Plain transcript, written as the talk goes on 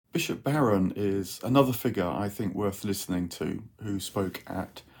Bishop Barron is another figure I think worth listening to, who spoke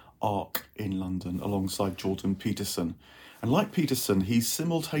at Ark in London alongside Jordan Peterson. And like Peterson, he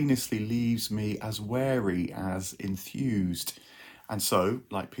simultaneously leaves me as wary as enthused. And so,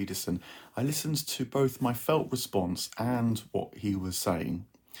 like Peterson, I listened to both my felt response and what he was saying.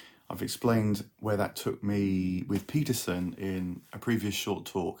 I've explained where that took me with Peterson in a previous short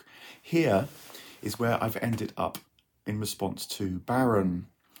talk. Here is where I've ended up in response to Barron,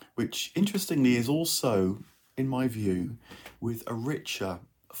 which interestingly is also, in my view, with a richer,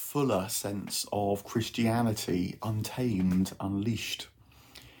 fuller sense of Christianity, untamed, unleashed.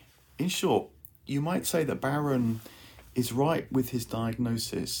 In short, you might say that Barron is right with his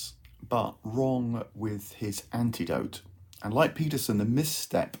diagnosis, but wrong with his antidote. And like Peterson, the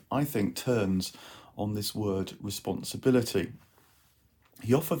misstep, I think, turns on this word responsibility.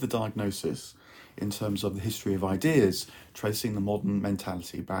 He offered the diagnosis in terms of the history of ideas, tracing the modern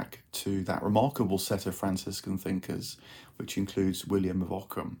mentality back to that remarkable set of Franciscan thinkers, which includes William of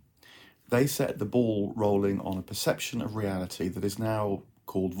Ockham. They set the ball rolling on a perception of reality that is now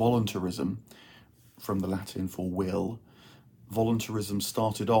called voluntarism, from the Latin for will. Voluntarism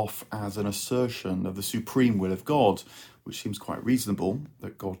started off as an assertion of the supreme will of God, which seems quite reasonable,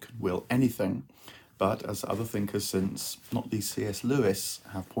 that God can will anything. But as other thinkers since, not least C.S. Lewis,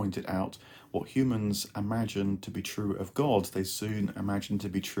 have pointed out, what humans imagine to be true of God, they soon imagine to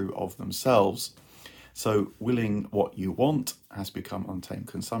be true of themselves. So willing what you want has become untamed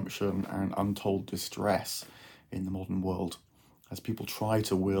consumption and untold distress in the modern world, as people try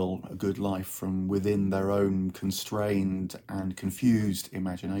to will a good life from within their own constrained and confused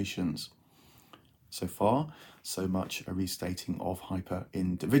imaginations. So far, so much a restating of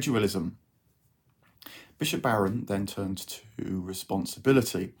hyper-individualism. Bishop Barron then turned to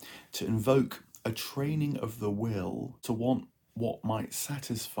responsibility, to invoke a training of the will to want what might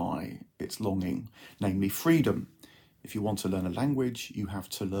satisfy its longing, namely freedom. If you want to learn a language, you have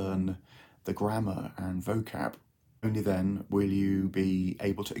to learn the grammar and vocab. Only then will you be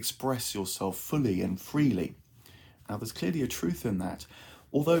able to express yourself fully and freely. Now, there's clearly a truth in that,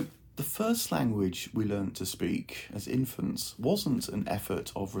 although the first language we learnt to speak as infants wasn't an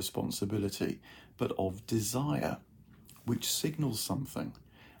effort of responsibility, but of desire, which signals something.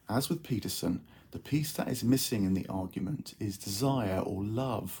 As with Peterson, the piece that is missing in the argument is desire or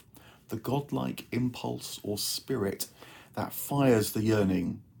love, the godlike impulse or spirit that fires the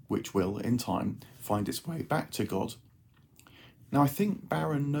yearning, which will, in time, find its way back to God. Now, I think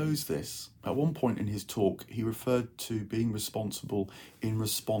Barron knows this. At one point in his talk, he referred to being responsible in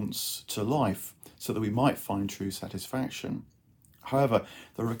response to life, so that we might find true satisfaction. However,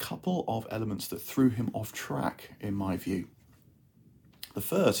 there are a couple of elements that threw him off track, in my view. The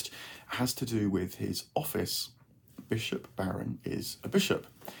first has to do with his office. Bishop Barron is a bishop.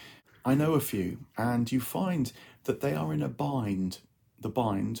 I know a few, and you find that they are in a bind, the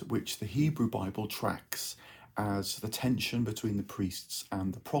bind which the Hebrew Bible tracks as the tension between the priests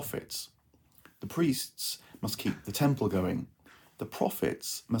and the prophets. The priests must keep the temple going. The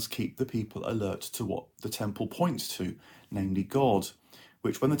prophets must keep the people alert to what the temple points to, namely God,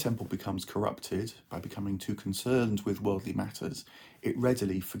 which when the temple becomes corrupted by becoming too concerned with worldly matters, it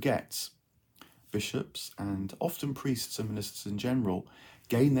readily forgets. Bishops, and often priests and ministers in general,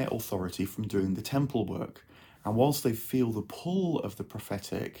 gain their authority from doing the temple work, and whilst they feel the pull of the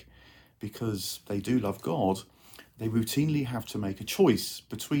prophetic, because they do love God, they routinely have to make a choice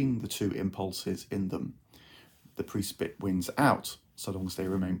between the two impulses in them. The priest bit wins out, so long as they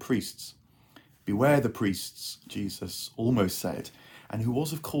remain priests. Beware the priests, Jesus almost said, and who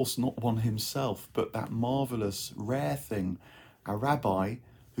was of course not one himself, but that marvellous, rare thing, a rabbi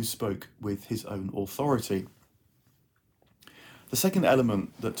who spoke with his own authority. The second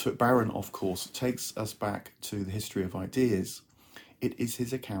element that took Barron off course takes us back to the history of ideas. It is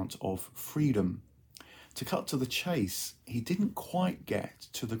his account of freedom. To cut to the chase, he didn't quite get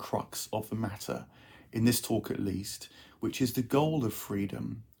to the crux of the matter, in this talk at least, which is the goal of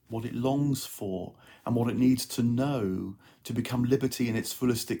freedom, what it longs for, and what it needs to know to become liberty in its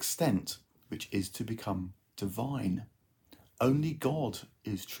fullest extent, which is to become divine. Only God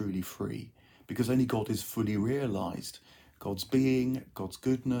is truly free, because only God is fully realised. God's being, God's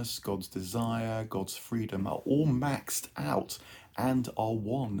goodness, God's desire, God's freedom are all maxed out and are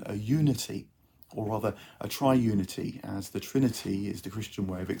one, a unity, or rather a triunity, as the Trinity is the Christian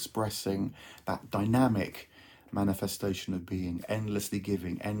way of expressing that dynamic manifestation of being, endlessly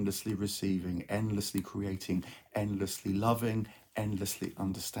giving, endlessly receiving, endlessly creating, endlessly loving, endlessly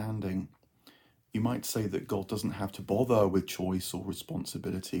understanding. You might say that God doesn't have to bother with choice or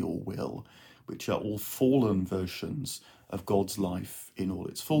responsibility or will, which are all fallen versions of God's life in all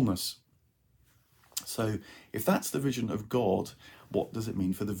its fullness. So if that's the vision of God, what does it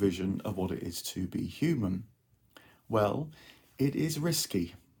mean for the vision of what it is to be human? Well, it is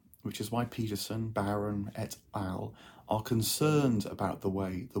risky, which is why Peterson, Barron et al. Are concerned about the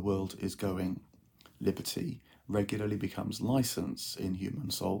way the world is going. Liberty regularly becomes license in human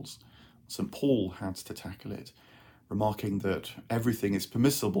souls. St. Paul had to tackle it, remarking that everything is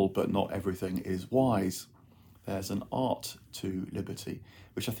permissible, but not everything is wise. There's an art to liberty,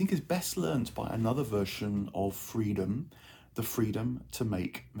 which I think is best learnt by another version of freedom, the freedom to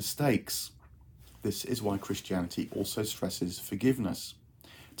make mistakes. This is why Christianity also stresses forgiveness.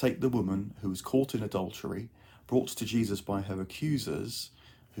 Take the woman who was caught in adultery, brought to Jesus by her accusers,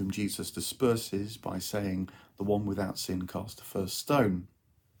 whom Jesus disperses by saying, "The one without sin cast the first stone."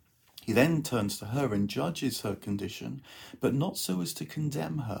 He then turns to her and judges her condition, but not so as to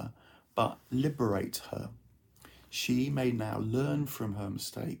condemn her, but liberate her. She may now learn from her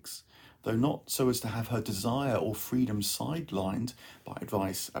mistakes, though not so as to have her desire or freedom sidelined by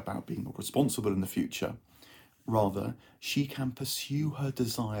advice about being more responsible in the future. Rather, she can pursue her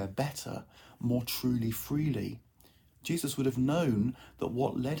desire better, more truly, freely. Jesus would have known that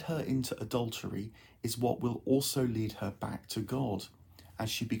what led her into adultery is what will also lead her back to God,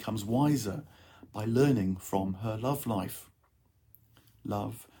 as she becomes wiser by learning from her love life.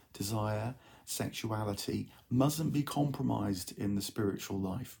 Love, desire, sexuality mustn't be compromised in the spiritual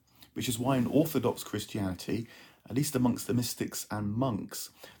life, which is why in Orthodox Christianity, at least amongst the mystics and monks,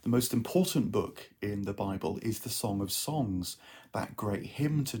 the most important book in the Bible is the Song of Songs, that great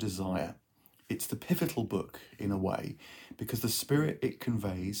hymn to desire. It's the pivotal book, in a way, because the spirit it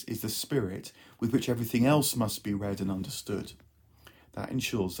conveys is the spirit with which everything else must be read and understood. That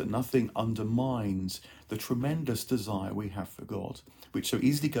ensures that nothing undermines the tremendous desire we have for God, which so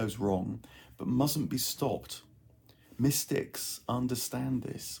easily goes wrong, but mustn't be stopped. Mystics understand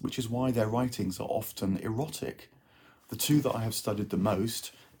this, which is why their writings are often erotic. The two that I have studied the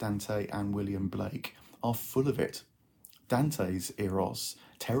most, Dante and William Blake, are full of it. Dante's eros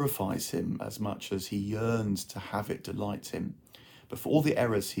terrifies him as much as he yearns to have it delight him. But for all the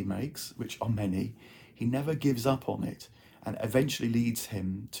errors he makes, which are many, he never gives up on it, and eventually leads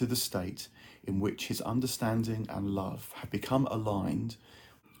him to the state in which his understanding and love have become aligned,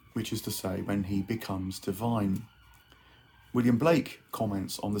 which is to say, when he becomes divine. William Blake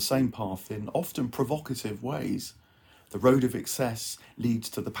comments on the same path in often provocative ways. "The road of excess leads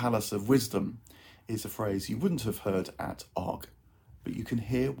to the palace of wisdom" is a phrase you wouldn't have heard at Arc, but you can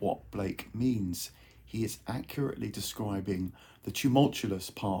hear what Blake means. He is accurately describing the tumultuous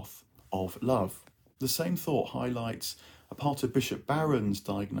path of love. The same thought highlights a part of Bishop Barron's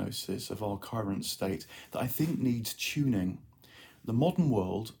diagnosis of our current state that I think needs tuning. The modern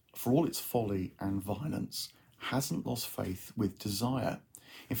world, for all its folly and violence, hasn't lost faith with desire.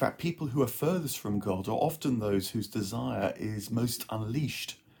 In fact, people who are furthest from God are often those whose desire is most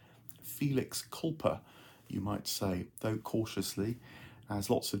unleashed. Felix culpa, you might say, though cautiously, as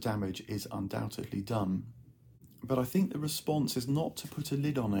lots of damage is undoubtedly done. But I think the response is not to put a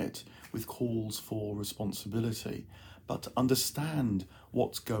lid on it with calls for responsibility, but to understand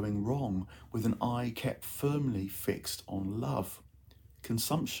what's going wrong with an eye kept firmly fixed on love.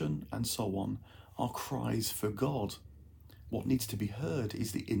 Consumption and so on are cries for God. What needs to be heard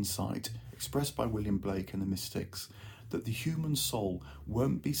is the insight expressed by William Blake and the mystics that the human soul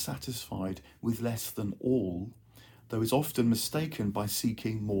won't be satisfied with less than all, though is often mistaken by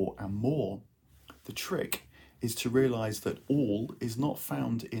seeking more and more. The trick is to realize that all is not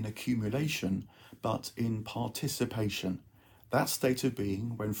found in accumulation, but in participation. That state of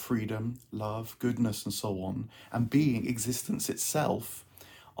being when freedom, love, goodness, and so on, and being existence itself,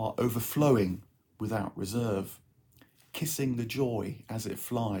 are overflowing without reserve. Kissing the joy as it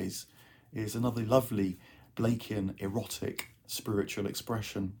flies is another lovely Blakean erotic spiritual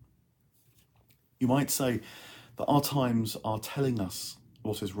expression. You might say that our times are telling us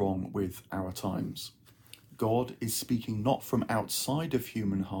what is wrong with our times. God is speaking not from outside of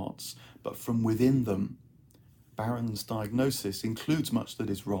human hearts, but from within them. Barron's diagnosis includes much that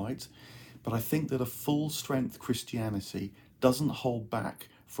is right, but I think that a full-strength Christianity doesn't hold back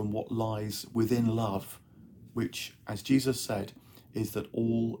from what lies within love, which, as Jesus said, is that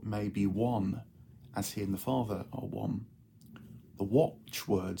all may be one, as he and the Father are one. The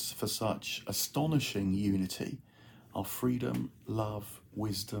watchwords for such astonishing unity are freedom, love,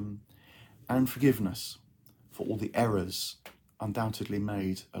 wisdom, and forgiveness for all the errors undoubtedly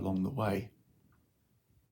made along the way.